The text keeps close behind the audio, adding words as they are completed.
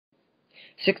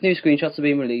6 new screenshots have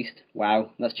been released.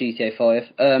 Wow, that's GTA 5.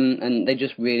 And they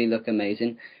just really look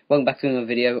amazing. Welcome back to another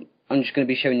video. I'm just going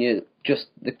to be showing you just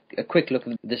a quick look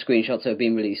at the screenshots that have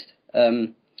been released.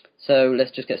 So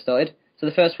let's just get started. So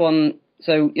the first one,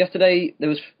 so yesterday there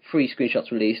was 3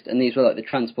 screenshots released, and these were like the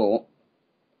transport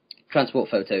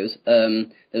photos. There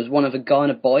was one of a guy on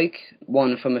a bike,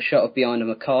 one from a shot of behind of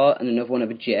a car, and another one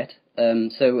of a jet.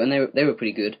 And they were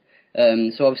pretty good.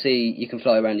 So obviously you can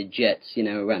fly around in jets, you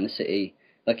know, around the city,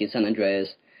 like in San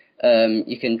Andreas.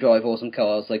 You can drive awesome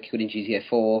cars like you could in GTA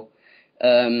 4.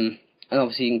 And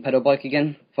obviously you can pedal bike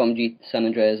again from San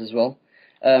Andreas as well.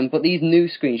 But these new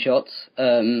screenshots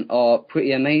are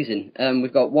pretty amazing.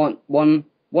 We've got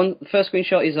the first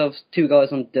screenshot is of 2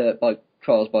 guys on dirt bike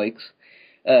trials bikes,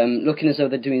 looking as though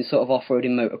they're doing sort of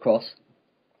off-roading motocross.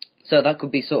 So that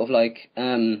could be sort of like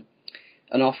an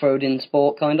off-roading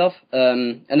sport, kind of.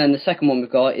 And then the second one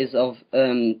we've got is of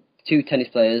 2 tennis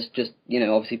players, just, you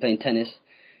know, obviously playing tennis.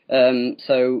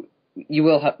 So you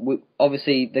will have,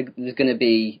 obviously there's going to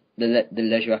be the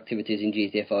leisure activities in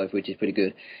GTA 5, which is pretty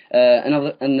good.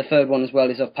 And the third one as well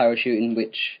is of parachuting,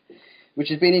 which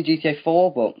has been in GTA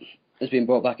 4, but has been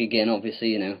brought back again, obviously,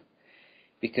 you know,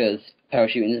 because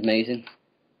parachuting is amazing.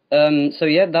 So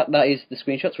yeah, that is the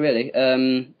screenshots, really.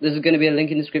 There's going to be a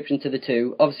link in the description to the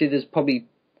 2. Obviously, there's probably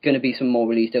going to be some more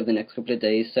released over the next couple of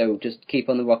days, so just keep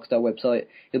on the Rockstar website.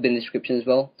 It'll be in the description as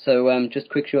well. So just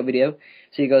quick short video.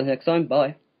 See you guys next time.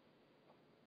 Bye.